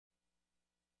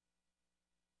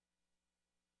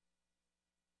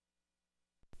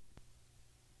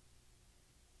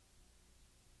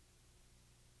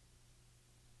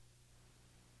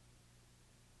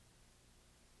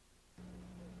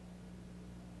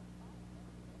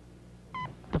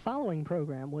following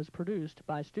program was produced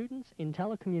by students in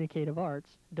Telecommunicative Arts,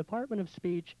 Department of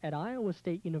Speech at Iowa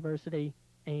State University,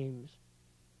 Ames.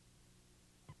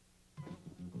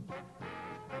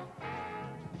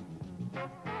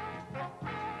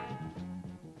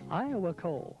 Iowa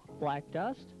Coal, Black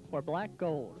Dust or Black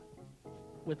Gold?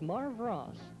 With Marv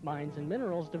Ross, Mines and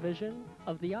Minerals Division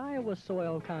of the Iowa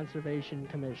Soil Conservation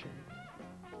Commission.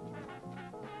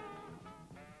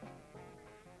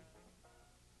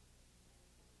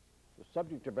 The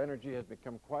subject of energy has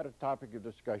become quite a topic of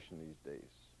discussion these days.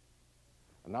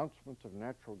 Announcements of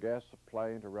natural gas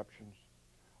supply interruptions,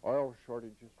 oil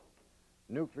shortages,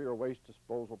 nuclear waste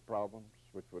disposal problems,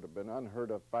 which would have been unheard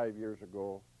of 5 years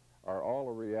ago, are all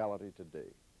a reality today.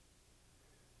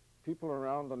 People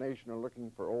around the nation are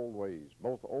looking for old ways,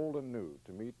 both old and new,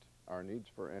 to meet our needs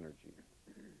for energy.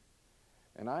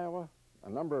 In Iowa, a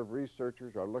number of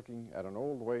researchers are looking at an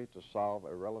old way to solve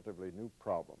a relatively new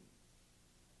problem.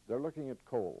 They're looking at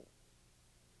coal.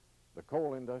 The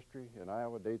coal industry in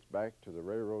Iowa dates back to the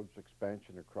railroad's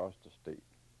expansion across the state.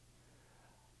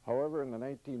 However, in the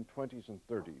 1920s and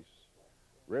 30s,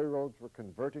 railroads were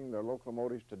converting their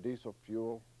locomotives to diesel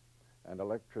fuel and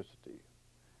electricity.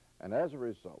 And as a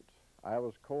result,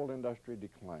 Iowa's coal industry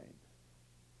declined.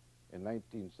 In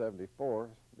 1974,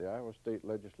 the Iowa State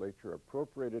Legislature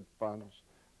appropriated funds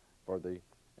for the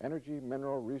Energy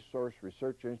Mineral Resource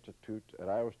Research Institute at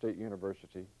Iowa State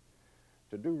University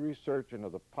to do research into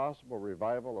the possible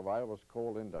revival of Iowa's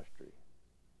coal industry.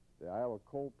 The Iowa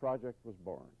Coal Project was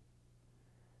born.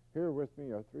 Here with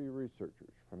me are three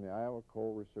researchers from the Iowa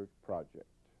Coal Research Project.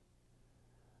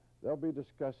 They'll be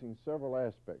discussing several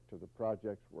aspects of the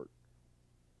project's work.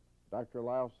 Dr.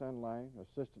 Lyle Sendlein,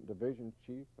 Assistant Division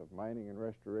Chief of Mining and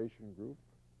Restoration Group,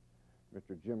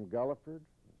 Mr. Jim Guliford,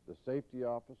 the Safety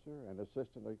Officer and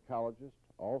Assistant Ecologist,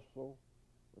 also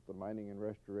with the Mining and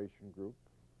Restoration Group,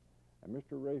 and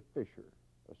Mr. Ray Fisher,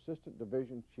 Assistant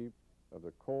Division Chief of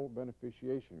the Coal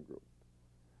Beneficiation Group.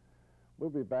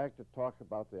 We'll be back to talk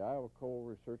about the Iowa Coal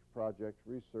Research Project's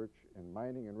research in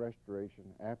mining and restoration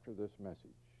after this message.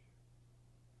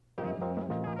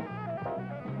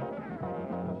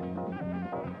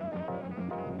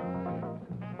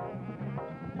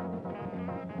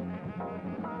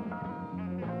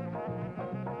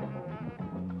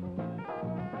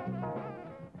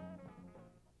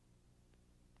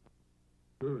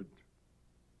 Good.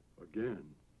 Again.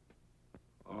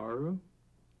 Are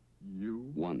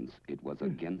you? Once it was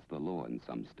against the law in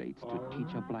some states to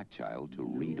teach a black child to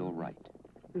read or write.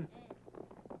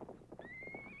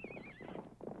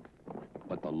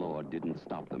 But the law didn't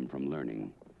stop them from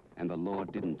learning, and the law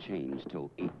didn't change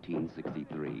till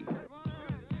 1863.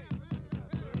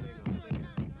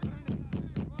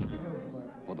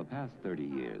 For the past 30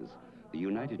 years, the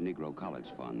United Negro College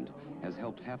Fund has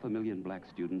helped 500,000 black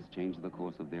students change the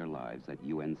course of their lives at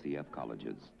UNCF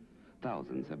colleges.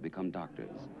 Thousands have become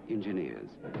doctors, engineers,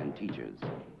 and teachers,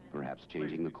 perhaps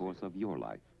changing the course of your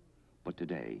life. But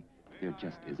today, there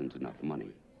just isn't enough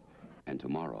money. And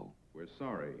tomorrow... We're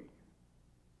sorry,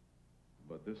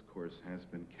 but this course has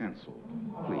been canceled.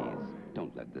 Please,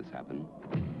 don't let this happen.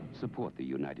 Support the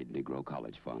United Negro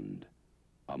College Fund.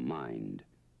 A mind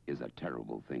is a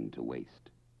terrible thing to waste.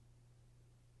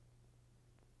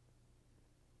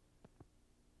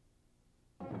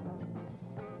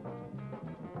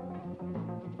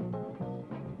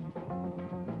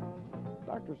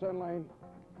 Dr. Sendlein,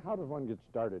 how does one get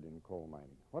started in coal mining?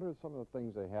 What are some of the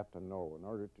things they have to know in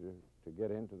order to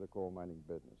get into the coal mining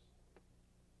business?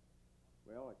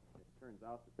 Well, it turns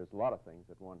out that there's a lot of things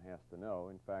that one has to know.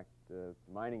 In fact,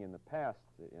 mining in the past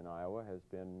in Iowa has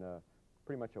been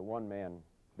pretty much a one-man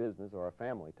business or a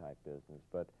family-type business.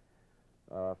 But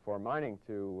for mining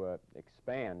to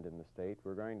expand in the state,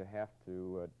 we're going to have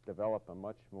to develop a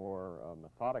much more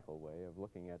methodical way of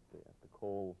looking at the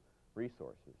coal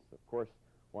resources. Of course,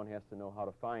 one has to know how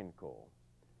to find coal.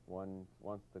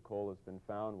 Once the coal has been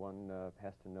found, one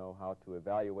has to know how to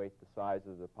evaluate the size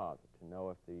of the deposit, to know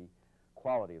if the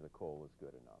quality of the coal is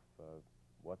good enough,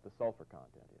 what the sulfur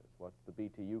content is, what's the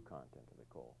BTU content of the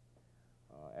coal.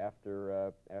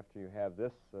 After you have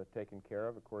this taken care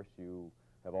of course, you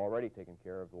have already taken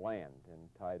care of the land and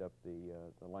tied up the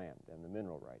land and the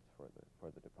mineral rights for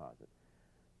the deposit.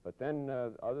 But then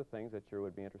other things that you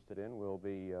would be interested in will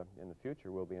be, in the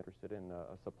future, we'll be interested in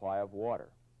a supply of water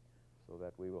so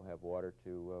that we will have water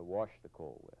to wash the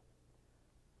coal with.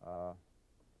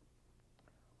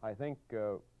 I think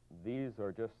these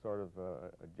are just sort of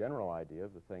a general idea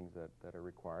of the things that are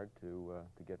required to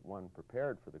get one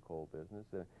prepared for the coal business.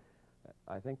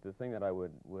 I think the thing that I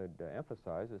would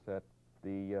emphasize is that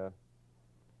the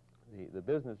the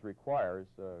business requires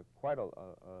quite a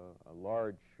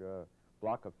large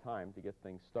block of time to get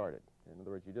things started. In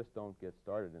other words, you just don't get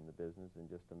started in the business in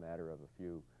just a matter of a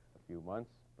few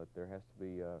months, but there has to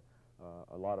be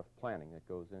a lot of planning that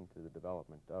goes into the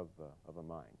development of a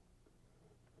mine.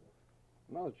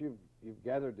 Now that you've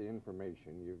gathered the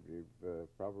information,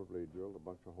 you've probably drilled a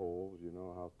bunch of holes. You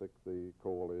know how thick the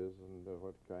coal is and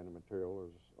what kind of material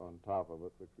is on top of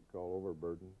it, which we call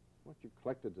overburden. Once you've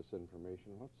collected this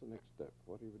information, what's the next step?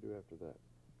 What do you do after that?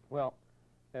 Well,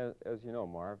 as you know,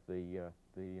 Marv, the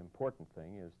important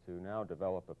thing is to now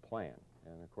develop a plan,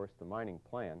 and of course the mining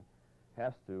plan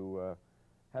has to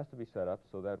be set up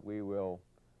so that we will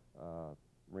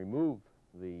remove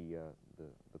the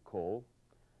coal,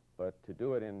 but to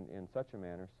do it in such a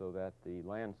manner so that the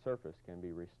land surface can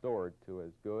be restored to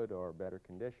as good or better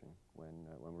condition when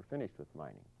we're finished with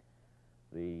mining.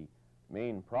 The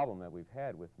main problem that we've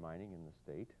had with mining in the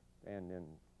state and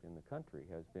in the country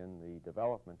has been the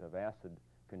development of acid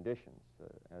conditions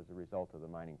as a result of the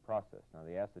mining process. Now,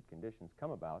 the acid conditions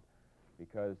come about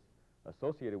because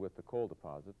associated with the coal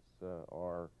deposits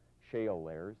are shale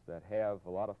layers that have a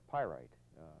lot of pyrite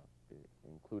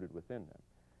included within them.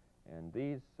 And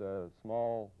these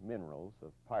small minerals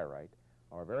of pyrite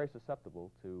are very susceptible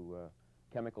to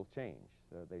chemical change.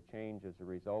 They change as a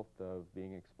result of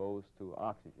being exposed to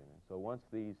oxygen. And so once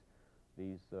these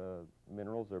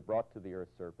minerals are brought to the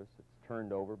Earth's surface, it's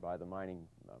turned over by the mining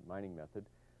method,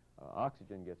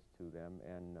 oxygen gets to them,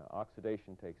 and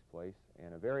oxidation takes place,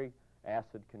 and a very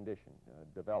acid condition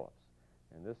develops.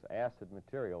 And this acid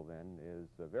material then is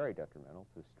very detrimental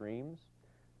to streams.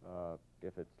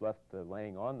 If it's left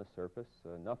laying on the surface,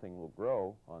 nothing will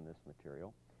grow on this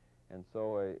material. And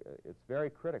so it's very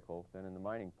critical then in the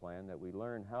mining plan that we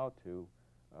learn how to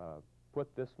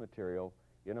put this material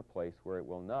in a place where it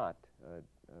will not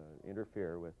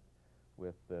interfere with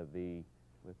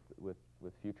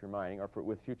future mining or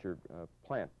with future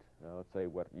plant, let's say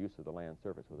what use of the land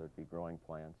surface, whether it be growing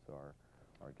plants or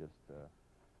just...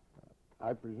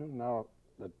 I presume now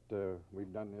that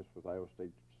we've done this with Iowa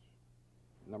State's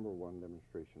 #1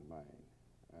 demonstration mine.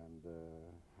 And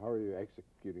how are you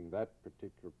executing that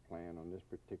particular plan on this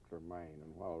particular mine?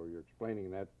 And while you're explaining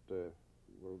that,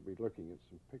 we'll be looking at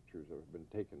some pictures that have been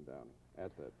taken down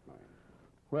at that mine.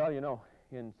 Well, you know,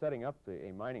 in setting up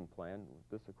a mining plan,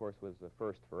 this, of course, was the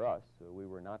first for us. We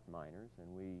were not miners,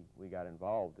 and we got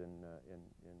involved in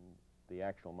the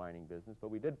actual mining business,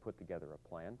 but we did put together a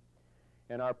plan.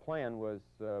 And our plan was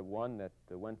one that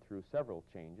went through several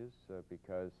changes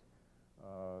because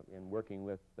in working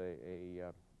with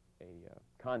a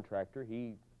contractor,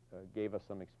 he gave us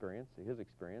some experience, his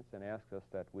experience, and asked us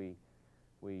that we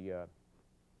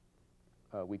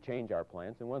change our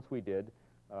plans. And once we did,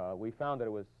 we found that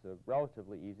it was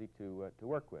relatively easy to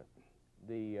work with.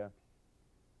 The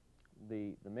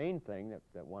main thing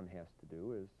that one has to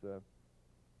do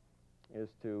is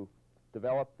to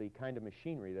develop the kind of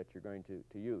machinery that you're going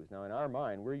to use. Now, in our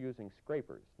mine, we're using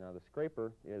scrapers. Now, the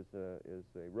scraper is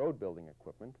a road building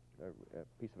equipment, a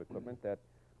piece of equipment that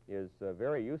is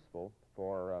very useful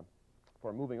for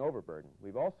moving overburden.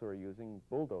 We've also are using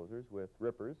bulldozers with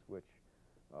rippers, which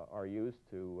are used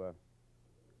to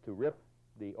rip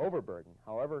the overburden.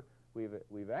 However,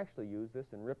 we've actually used this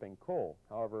in ripping coal.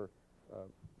 However,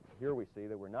 here we see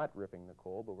that we're not ripping the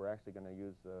coal, but we're actually going to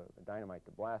use dynamite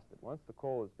to blast it. Once the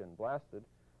coal has been blasted,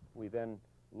 we then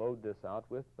load this out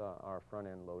with our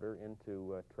front-end loader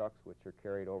into trucks, which are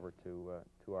carried over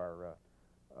to our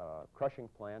crushing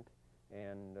plant,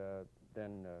 and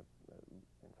then,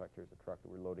 in fact, here's a truck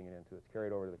that we're loading it into. It's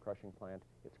carried over to the crushing plant,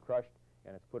 it's crushed,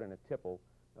 and it's put in a tipple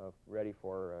ready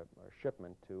for a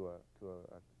shipment to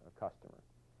a customer.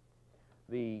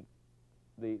 The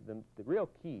real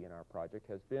key in our project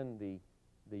has been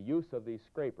the use of these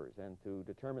scrapers and to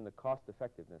determine the cost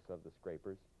effectiveness of the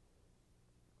scrapers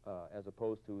as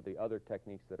opposed to the other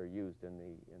techniques that are used in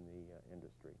the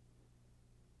industry.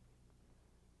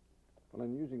 Well,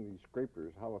 in using these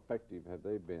scrapers, how effective have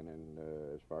they been in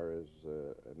as far as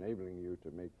enabling you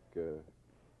to make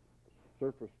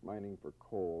surface mining for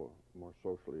coal more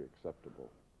socially acceptable?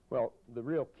 Well, the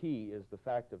real key is the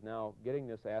fact of now getting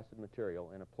this acid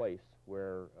material in a place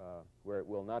where it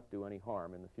will not do any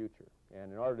harm in the future.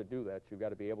 And in order to do that, you've got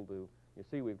to be able to, you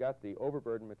see, we've got the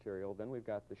overburden material, then we've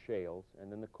got the shales,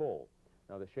 and then the coal.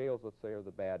 Now, the shales, let's say, are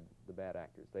the bad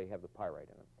actors. They have the pyrite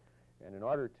in them. And in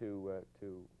order to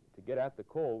get at the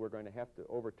coal, we're going to have to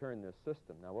overturn this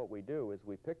system. Now, what we do is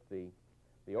we pick the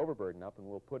overburden up, and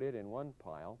we'll put it in one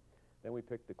pile. Then we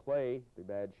pick the clay, the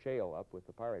bad shale, up with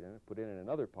the pyrite in it, put it in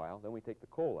another pile, then we take the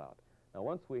coal out. Now,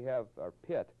 once we have our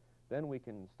pit, then we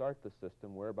can start the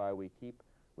system whereby we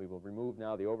We will remove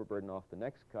now the overburden off the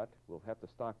next cut. We'll have to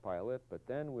stockpile it, but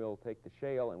then we'll take the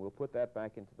shale and we'll put that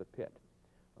back into the pit.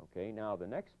 Okay, now the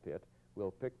next pit,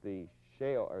 we'll pick the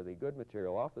shale or the good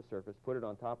material off the surface, put it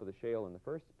on top of the shale in the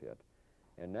first pit,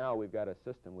 and now we've got a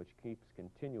system which keeps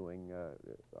continuing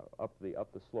up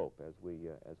the slope as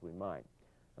we mine.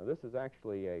 Now this is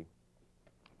actually a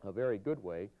very good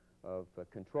way of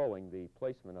controlling the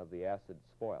placement of the acid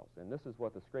spoils, and this is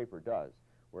what the scraper does,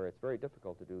 where it's very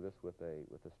difficult to do this with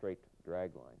a straight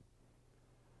drag line.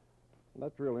 Well,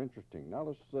 that's real interesting. Now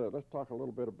let's talk a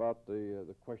little bit about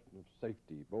the question of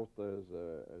safety, both as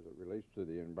it relates to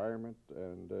the environment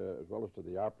and as well as to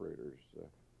the operators.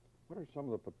 What are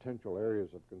some of the potential areas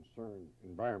of concern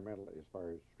environmentally as far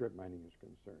as strip mining is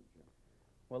concerned, Jim?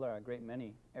 Well, there are a great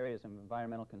many areas of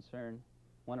environmental concern.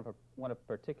 One of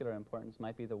particular importance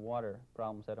might be the water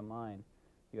problems at a mine.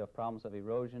 You have problems of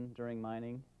erosion during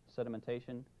mining,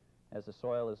 sedimentation. As the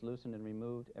soil is loosened and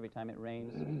removed, every time it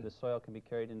rains, the soil can be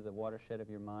carried into the watershed of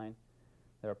your mine.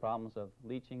 There are problems of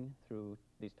leaching through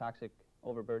these toxic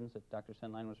overburdens that Dr.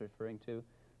 Sendlein was referring to.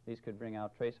 These could bring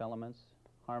out trace elements,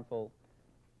 harmful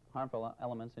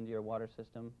elements into your water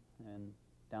system and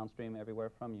downstream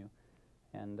everywhere from you.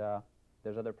 And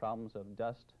there's other problems of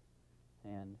dust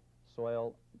and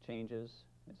soil changes.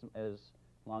 As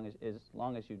long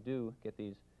as you do get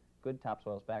these good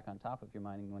topsoils back on top of your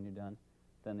mining when you're done,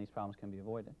 then these problems can be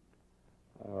avoided.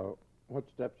 What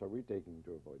steps are we taking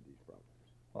to avoid these problems?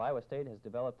 Well, Iowa State has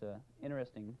developed an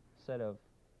interesting set of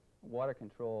water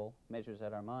control measures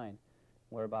at our mine,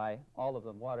 whereby all of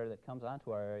the water that comes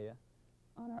onto our area,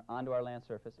 onto our land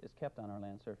surface, is kept on our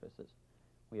land surfaces.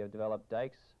 We have developed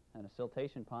dikes and a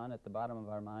siltation pond at the bottom of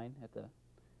our mine, at the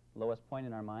lowest point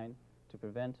in our mine, to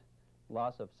prevent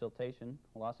loss of siltation,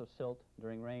 loss of silt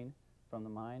during rain from the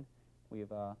mine.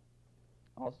 We've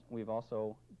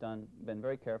also been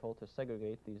very careful to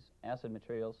segregate these acid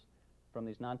materials from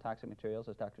these non-toxic materials,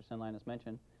 as Dr. Sendlein has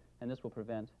mentioned, and this will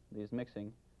prevent these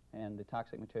mixing and the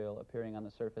toxic material appearing on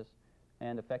the surface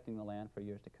and affecting the land for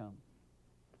years to come.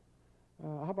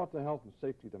 How about the health and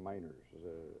safety of the miners?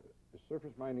 Is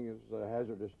surface mining as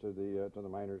hazardous to the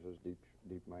miners as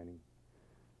deep mining?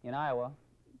 In Iowa,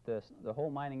 the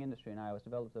whole mining industry in Iowa has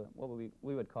developed what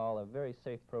we would call a very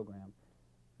safe program.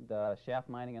 The shaft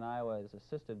mining in Iowa is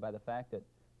assisted by the fact that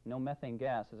no methane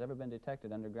gas has ever been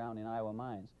detected underground in Iowa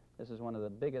mines. This is one of the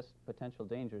biggest potential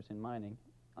dangers in mining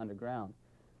underground.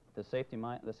 The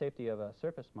safety of a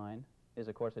surface mine is,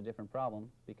 of course, a different problem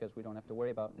because we don't have to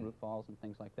worry about roof falls and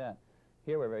things like that.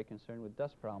 Here we're very concerned with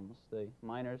dust problems. The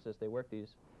miners, as they work these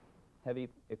heavy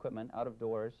equipment out of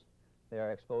doors, they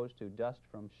are exposed to dust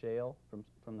from shale,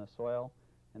 from the soil,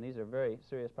 and these are very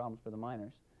serious problems for the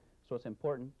miners. So it's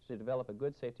important to develop a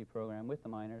good safety program with the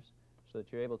miners so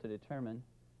that you're able to determine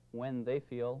when they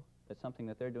feel that something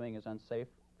that they're doing is unsafe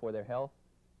for their health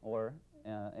or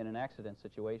in an accident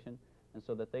situation, and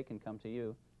so that they can come to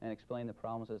you and explain the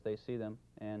problems as they see them,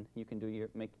 and you can do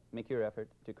make your effort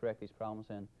to correct these problems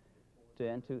and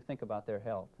to think about their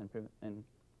health and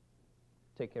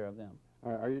take care of them.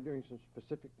 Are you doing some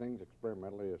specific things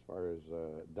experimentally as far as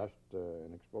dust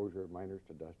and exposure of miners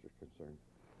to dust is concerned?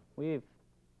 We've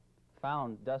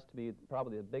found dust to be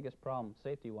probably the biggest problem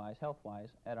safety-wise, health-wise,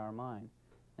 at our mine.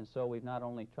 And so we've not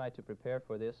only tried to prepare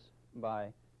for this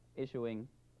by issuing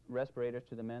respirators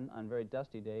to the men on very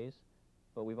dusty days,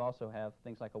 but we've also have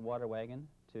things like a water wagon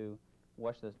to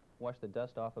wash the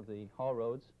dust off of the haul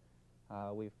roads.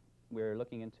 We're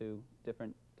looking into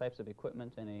different types of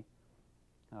equipment and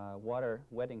a water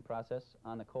wetting process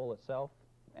on the coal itself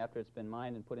after it's been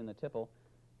mined and put in the tipple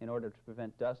in order to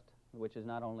prevent dust, which is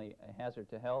not only a hazard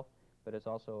to health, but it's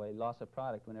also a loss of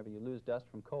product. Whenever you lose dust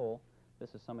from coal,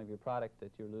 this is some of your product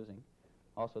that you're losing.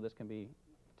 Also, this can be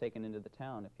taken into the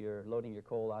town. If you're loading your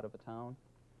coal out of a town,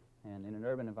 and in an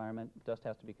urban environment, dust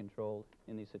has to be controlled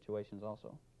in these situations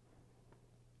also.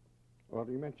 Well,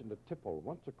 you mentioned the tipple.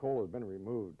 Once the coal has been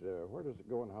removed, where does it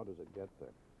go and how does it get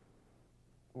there?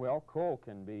 Well, coal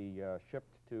can be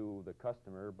shipped to the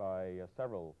customer by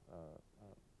several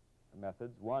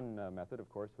methods. One method, of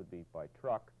course, would be by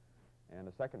truck, and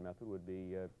a second method would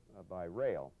be by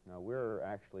rail. Now, we're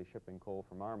actually shipping coal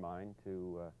from our mine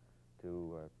to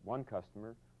one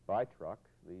customer by truck.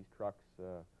 These trucks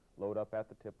load up at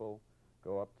the tipple,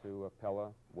 go up to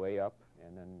Pella, weigh up,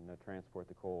 and then transport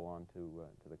the coal on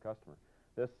to the customer.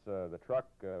 The truck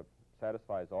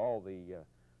satisfies all the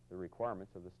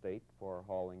requirements of the state for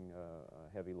hauling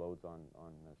heavy loads on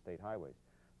state highways.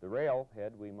 The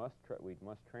railhead, we must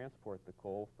transport the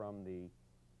coal from the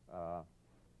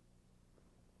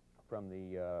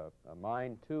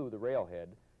mine to the railhead,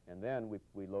 and then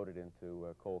we load it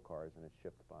into coal cars and it's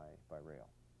shipped by rail.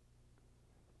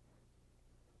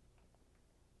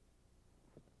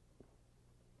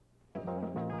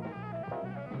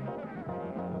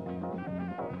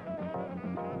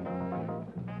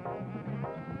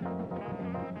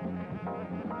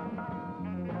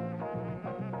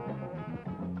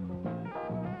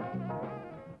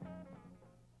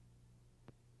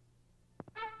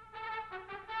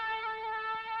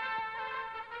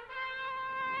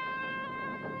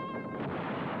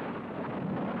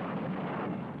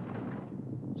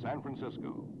 San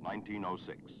Francisco,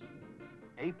 1906.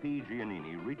 A.P.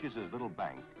 Giannini reaches his little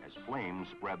bank as flames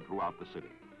spread throughout the city.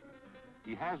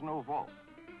 He has no vault,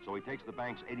 so he takes the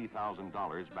bank's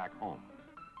 $80,000 back home.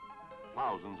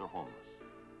 Thousands are homeless.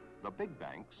 The big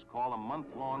banks call a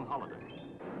month-long holiday.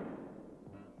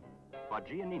 But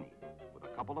Giannini, with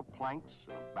a couple of planks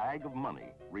and a bag of money,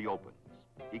 reopens.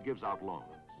 He gives out loans,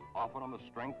 often on the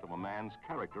strength of a man's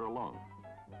character alone.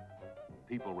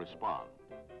 People respond.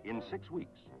 In 6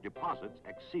 weeks, deposits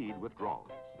exceed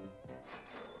withdrawals.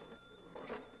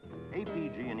 A.P.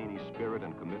 Giannini's spirit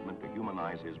and commitment to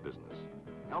humanize his business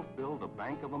helped build a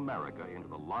Bank of America into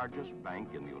the largest bank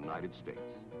in the United States.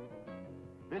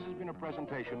 This has been a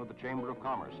presentation of the Chamber of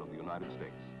Commerce of the United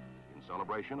States in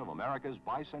celebration of America's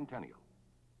bicentennial.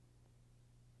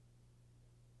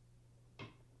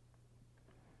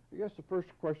 I guess the first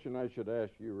question I should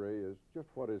ask you, Ray, is just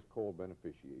what is coal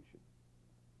beneficiation?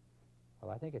 Well,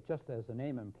 I think it just as the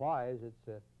name implies, it's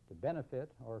to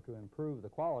benefit or to improve the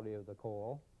quality of the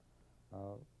coal.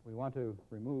 We want to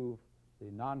remove the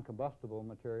non-combustible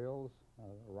materials,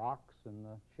 rocks and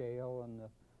the shale and the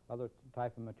other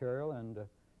type of material. And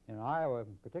in Iowa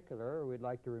in particular, we'd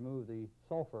like to remove the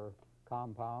sulfur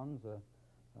compounds,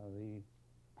 the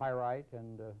pyrite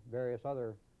and various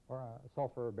other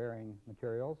sulfur-bearing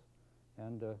materials,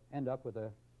 and end up with a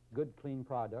good, clean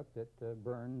product that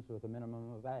burns with a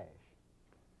minimum of ash.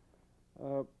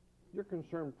 You're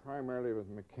concerned primarily with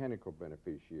mechanical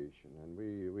beneficiation, and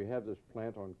we have this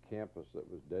plant on campus that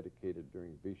was dedicated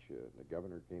during Visha. The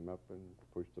governor came up and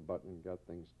pushed the button and got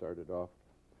things started off.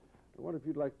 I wonder if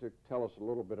you'd like to tell us a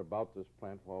little bit about this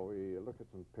plant while we look at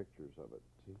some pictures of it.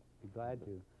 Be glad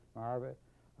to. Marv,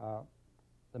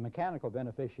 the mechanical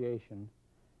beneficiation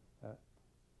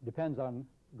depends on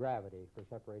gravity for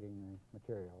separating the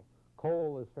material.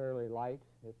 Coal is fairly light.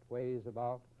 It weighs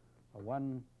about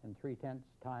 1 3/10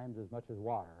 times as much as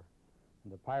water.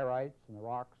 And the pyrites and the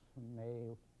rocks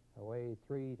may weigh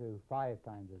 3 to 5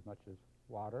 times as much as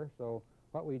water. So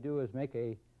what we do is make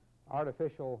a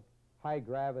artificial high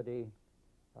gravity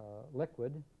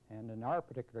liquid, and in our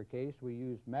particular case we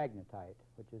use magnetite,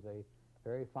 which is a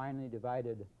very finely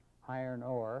divided iron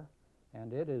ore,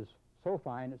 and it is so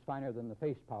fine it's finer than the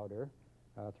face powder.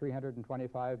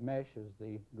 325 mesh is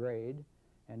the grade,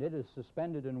 and it is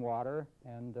suspended in water,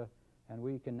 and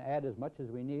we can add as much as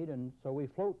we need, and so we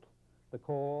float the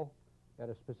coal at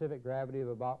a specific gravity of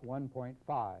about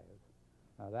 1.5.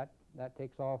 That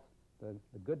takes off the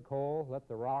good coal, let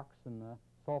the rocks and the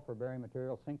sulfur-bearing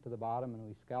material sink to the bottom, and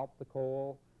we scalp the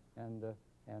coal and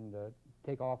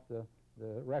take off the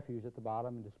refuse at the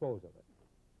bottom and dispose of it.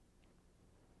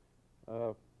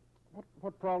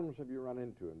 What problems have you run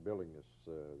into in building this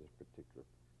particular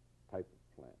type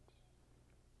of plant?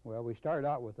 Well, we started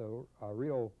out with a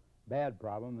real bad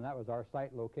problem, and that was our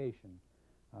site location.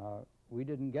 We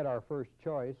didn't get our first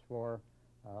choice for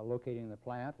locating the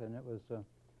plant, and it was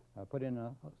put in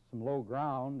some low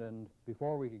ground, and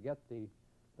before we could get the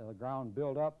ground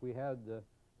built up, we had the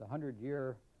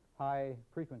 100-year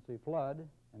high-frequency flood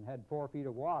and had 4 feet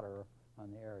of water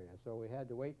on the area. So we had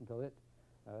to wait until it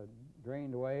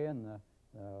drained away and the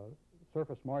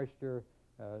surface moisture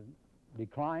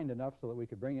declined enough so that we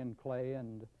could bring in clay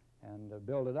and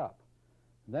build it up.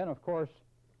 And then, of course,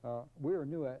 we were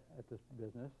new at this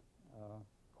business.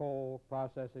 Coal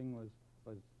processing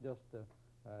was just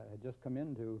had just come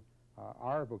into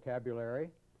our vocabulary,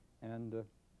 and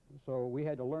so we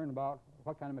had to learn about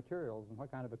what kind of materials and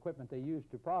what kind of equipment they used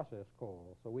to process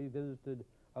coal. So we visited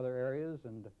other areas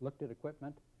and looked at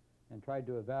equipment and tried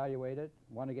to evaluate it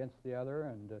one against the other,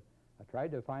 and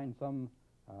tried to find some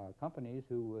companies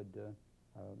who would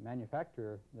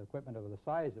manufacture the equipment of the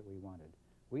size that we wanted.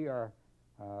 We are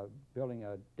building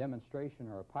a demonstration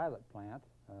or a pilot plant,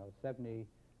 70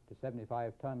 to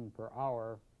 75 ton per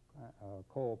hour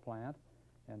coal plant,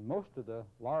 and most of the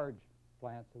large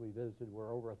plants that we visited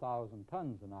were over 1,000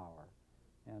 tons an hour.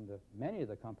 And many of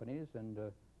the companies, and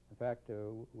in fact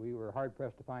we were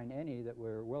hard-pressed to find any that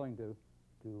were willing to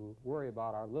worry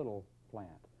about our little plant.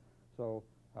 So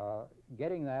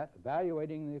getting that,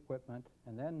 evaluating the equipment,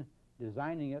 and then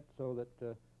designing it so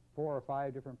that 4 or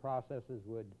 5 different processes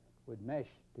would mesh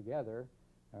together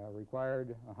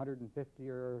required 150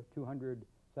 or 200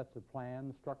 sets of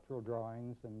plans, structural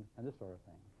drawings, and this sort of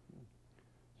thing.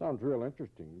 Sounds real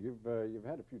interesting. You've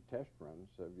had a few test runs.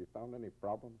 Have you found any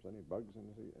problems, any bugs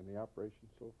in the operation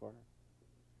so far?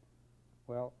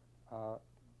 Well,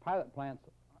 pilot plants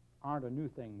aren't a new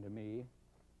thing to me.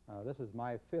 This is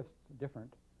my 5th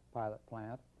different pilot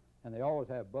plant, and they always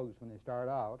have bugs when they start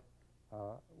out.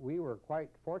 We were quite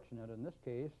fortunate in this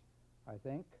case, I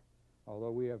think.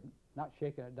 although we have not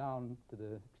shaken it down to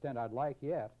the extent I'd like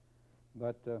yet.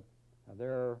 But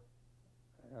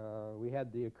we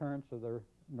had the occurrence of the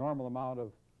normal amount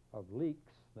of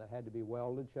leaks that had to be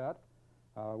welded shut.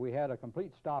 We had a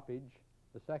complete stoppage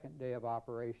the second day of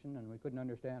operation, and we couldn't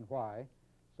understand why.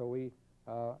 So we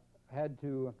had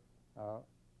to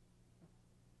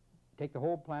take the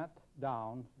whole plant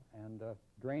down and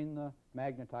drain the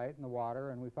magnetite in the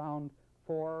water, and we found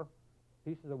 4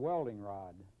 pieces of welding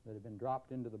rod that had been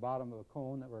dropped into the bottom of a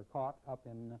cone that were caught up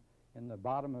in the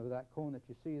bottom of that cone that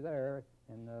you see there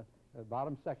in the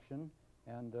bottom section,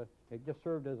 and it just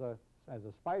served as a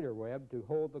spider web to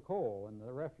hold the coal and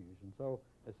the refuse. And so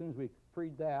as soon as we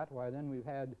freed that, why, then we've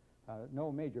had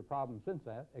no major problem since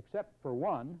that, except for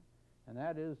one, and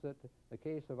that is that the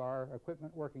case of our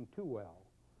equipment working too well.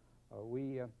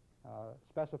 We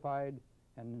specified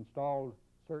and installed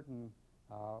certain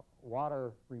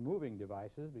water removing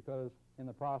devices, because in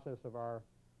the process of our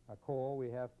coal we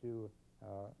have to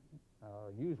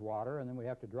use water, and then we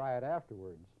have to dry it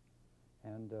afterwards.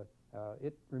 And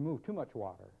it removed too much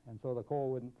water, and so the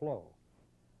coal wouldn't flow.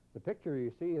 The picture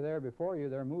you see there before you,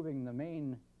 they're moving the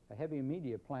main heavy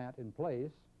media plant in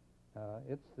place.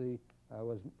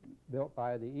 Was built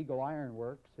by the Eagle Iron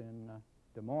Works in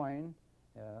Des Moines.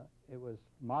 It was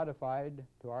modified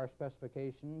to our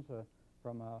specifications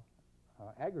from a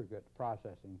aggregate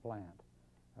processing plant.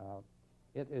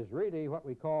 It is really what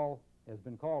we call, has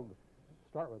been called,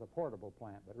 start with a portable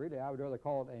plant, but really I would rather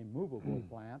call it a movable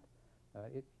plant.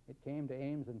 It came to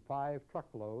Ames in 5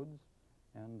 truckloads,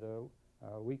 and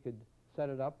we could set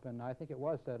it up, and I think it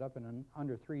was set up in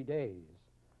under 3 days.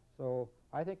 So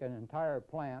I think an entire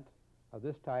plant of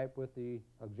this type with the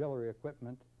auxiliary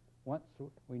equipment, once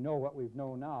we know what we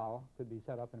know now, could be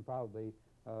set up in probably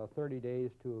 30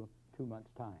 days to 2 months'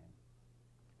 time.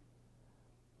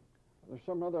 Are there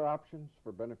some other options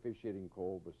for beneficiating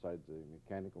coal besides the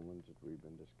mechanical ones that we've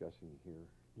been discussing here?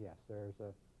 Yes,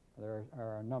 there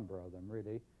are a number of them,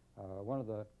 really. One of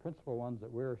the principal ones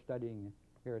that we're studying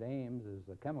here at Ames is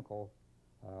the chemical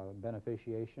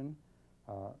beneficiation,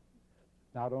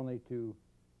 not only to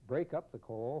break up the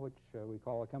coal, which we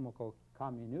call a chemical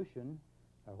comminution,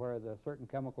 where the certain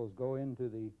chemicals go into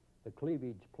the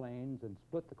cleavage planes and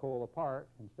split the coal apart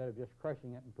instead of just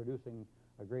crushing it and producing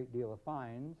a great deal of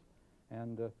fines.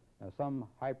 And some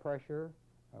high pressure,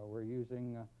 we're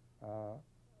using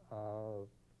a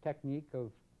technique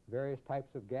of various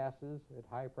types of gases at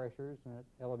high pressures and at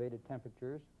elevated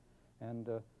temperatures, and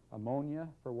ammonia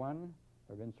for one.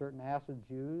 There have been certain acids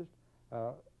used.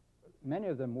 Many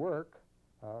of them work.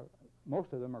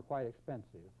 Most of them are quite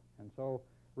expensive, and so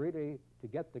really to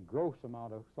get the gross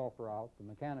amount of sulfur out, the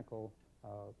mechanical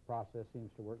process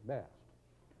seems to work best.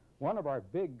 One of our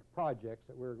big projects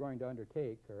that we're going to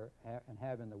undertake and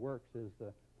have in the works is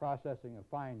the processing of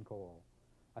fine coal.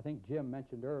 I think Jim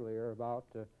mentioned earlier about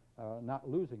not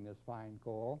losing this fine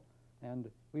coal, and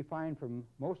we find from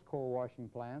most coal washing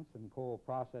plants and coal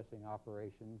processing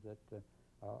operations that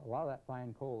a lot of that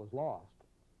fine coal is lost.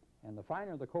 And the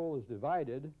finer the coal is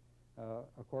divided,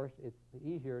 of course, the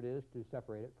easier it is to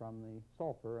separate it from the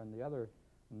sulfur and the other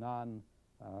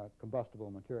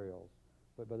non-combustible materials.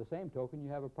 But by the same token, you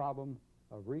have a problem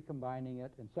of recombining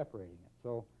it and separating it.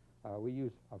 So we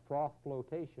use a froth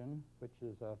flotation, which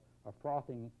is a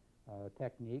frothing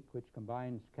technique which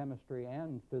combines chemistry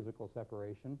and physical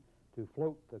separation to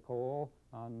float the coal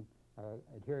on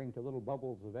adhering to little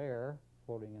bubbles of air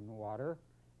floating in the water.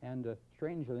 And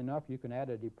strangely enough, you can add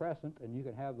a depressant and you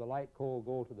can have the light coal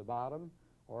go to the bottom,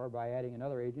 or by adding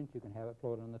another agent you can have it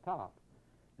float on the top.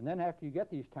 And then after you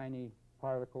get these tiny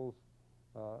particles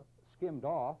skimmed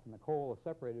off and the coal is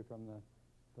separated from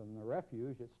the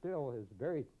refuge, it still is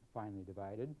very finely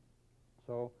divided.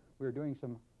 So we're doing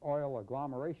some oil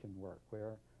agglomeration work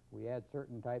where we add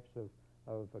certain types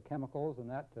of chemicals, and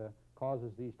that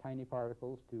causes these tiny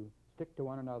particles to stick to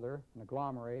one another and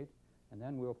agglomerate, and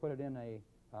then we'll put it in a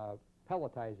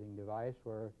pelletizing device,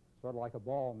 where sort of like a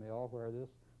ball mill, where this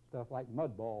stuff like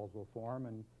mud balls will form,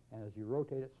 and as you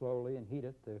rotate it slowly and heat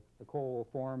it, the coal will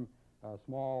form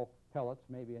small pellets,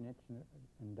 maybe an inch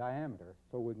in diameter,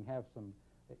 so we can have some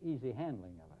easy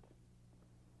handling of it.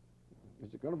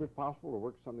 Is it going to be possible to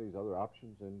work some of these other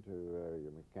options into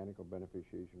your mechanical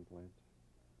beneficiation plants?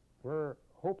 We're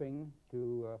hoping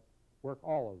to work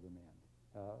all of them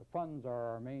in. Funds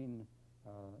are our main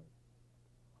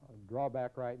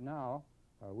drawback right now.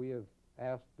 We have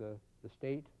asked the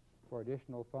state for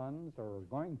additional funds, or are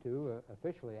going to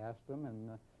officially ask them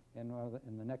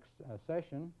in the next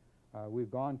session.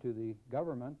 We've gone to the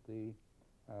government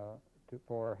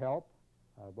for help,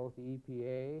 both the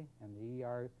EPA and the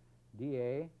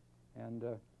ERDA, and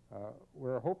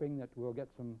we're hoping that we'll get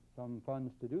some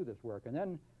funds to do this work. And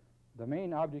then the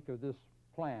main object of this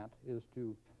plant is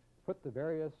to put the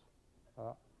various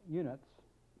units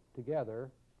together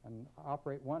and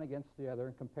operate one against the other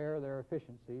and compare their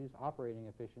efficiencies, operating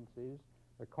efficiencies,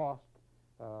 their cost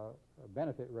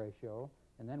benefit ratio,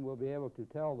 and then we'll be able to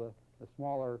tell the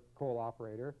smaller coal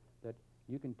operator that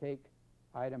you can take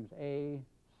items A,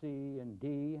 C, and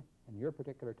D in your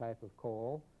particular type of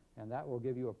coal, and that will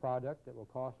give you a product that will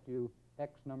cost you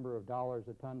X number of dollars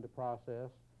a ton to process,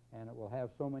 and it will have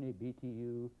so many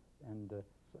BTU and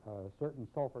certain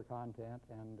sulfur content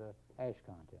and ash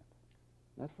content.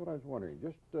 That's what I was wondering.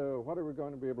 Just what are we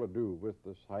going to be able to do with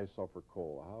this high sulfur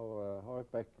coal? How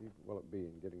effective will it be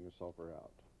in getting the sulfur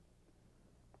out?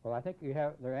 Well, I think you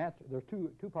have there are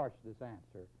two parts to this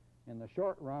answer. In the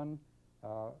short run,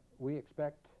 we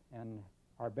expect, and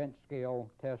our bench scale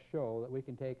tests show, that we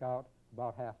can take out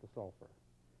about half the sulfur.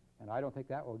 And I don't think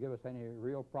that will give us any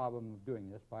real problem of doing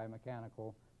this by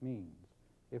mechanical means.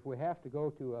 If we have to go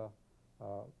to a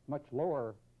much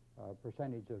lower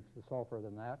percentage of the sulfur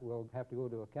than that, we'll have to go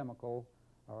to a chemical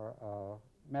or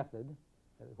method,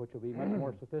 which will be much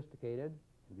more sophisticated,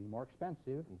 will be more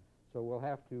expensive, so we'll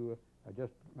have to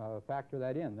just factor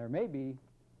that in. There may be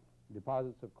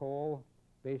deposits of coal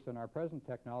based on our present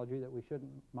technology that we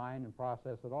shouldn't mine and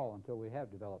process at all until we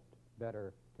have developed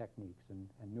better techniques and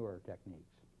newer techniques.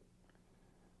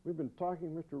 We've been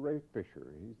talking to Mr. Ray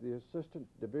Fisher. He's the Assistant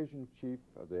Division Chief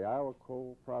of the Iowa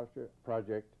Coal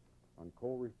Project on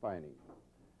coal refining.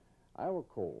 Iowa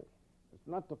Coal is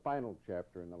not the final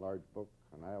chapter in the large book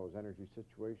on Iowa's energy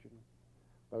situation,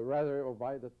 but rather it will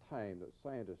buy the time that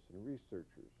scientists and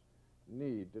researchers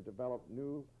need to develop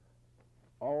new,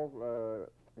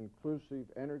 all-inclusive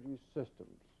energy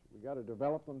systems. We got to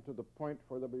develop them to the point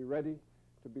where they'll be ready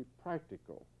to be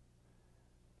practical.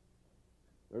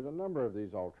 There's a number of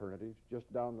these alternatives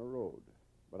just down the road,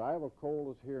 but Iowa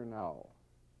Coal is here now.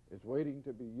 It's waiting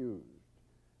to be used.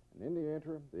 And in the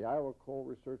interim, the Iowa Coal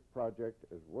Research Project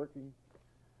is working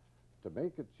to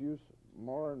make its use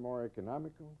more and more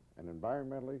economical and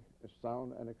environmentally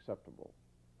sound and acceptable.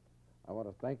 I want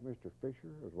to thank Mr.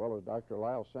 Fisher, as well as Dr.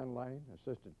 Lyle Sendlein,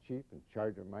 Assistant Chief in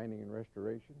charge of Mining and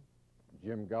Restoration,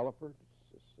 Jim Guliford,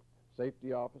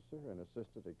 Safety Officer and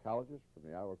Assistant Ecologist from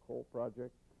the Iowa Coal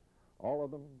Project, all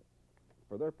of them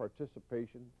for their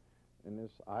participation in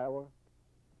this Iowa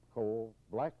Coal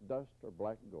Black Dust or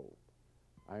Black Gold.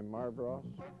 I'm Marv Ross.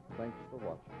 Thanks for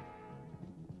watching.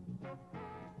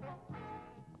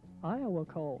 Iowa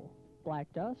Coal, Black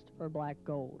Dust or Black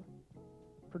Gold.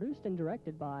 Produced and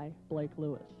directed by Blake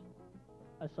Lewis.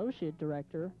 Associate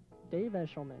Director, Dave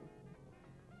Eshelman.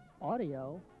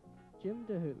 Audio, Jim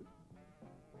Dehoet.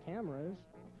 Cameras,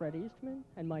 Fred Eastman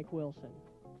and Mike Wilson.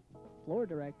 Floor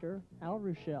Director, Al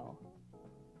Ruecher.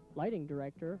 Lighting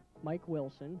Director, Mike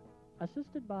Wilson,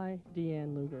 assisted by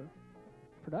Ann Lugar.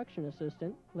 Production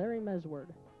Assistant, Larry Mesward.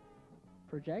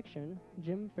 Projection,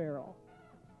 Jim Farrell.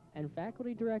 And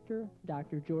Faculty Director,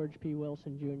 Dr. George P.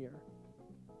 Wilson, Jr.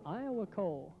 Iowa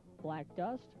Coal, Black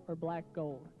Dust or Black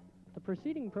Gold. The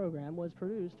preceding program was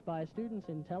produced by students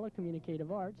in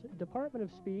Telecommunicative Arts, Department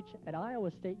of Speech at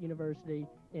Iowa State University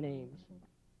in Ames.